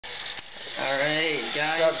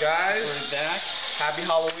guys? What's up, guys? We're back. Happy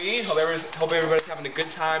Halloween. Hope everybody's having a good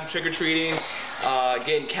time trick-or-treating,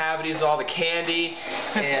 getting cavities, all the candy.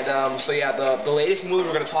 And so yeah, the latest movie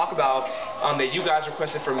we're going to talk about that you guys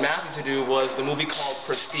requested for Matthew to do was the movie called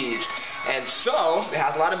Prestige. And so, it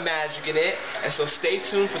has a lot of magic in it, and so stay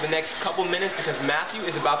tuned for the next couple minutes because Matthew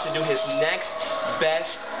is about to do his next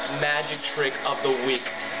best magic trick of the week.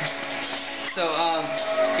 So,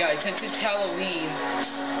 guys, since it's Halloween,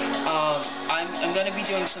 I'm gonna be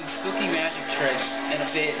doing some spooky magic tricks in a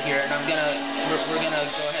bit here, and we're gonna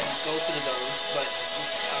go ahead and go through those. But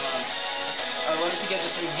I wanted to get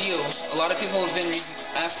this review. A lot of people have been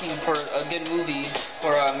asking for a good movie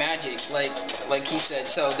for magic, like he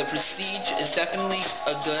said. So, The Prestige is definitely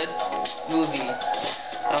a good movie.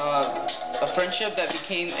 A friendship that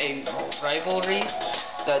became a rivalry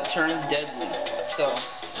that turned deadly. So,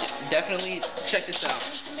 definitely check this out.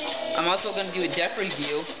 I'm also going to do a deck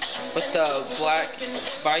review with the black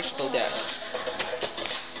bicycle deck.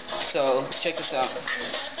 So, check this out.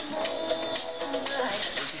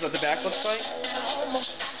 This is what the back looks like.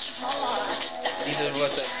 These are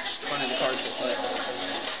what the front of the cards look like.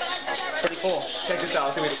 Pretty cool. Check this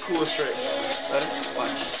out. It's going to be the coolest trick. Ready?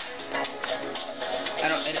 Watch. I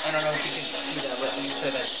don't know if you can see that, but let me try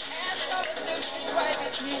that.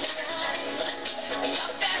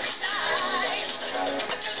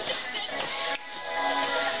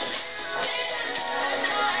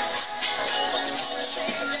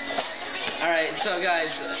 Alright, so guys,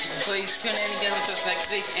 please tune in again with us next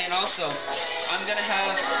week, and also, I'm going to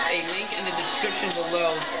have a link in the description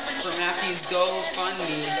below for Matthew's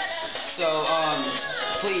GoFundMe, so,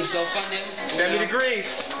 please, go fund him. Send me to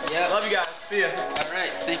Greece. Yeah. Love you guys. See ya.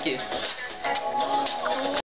 Alright, thank you.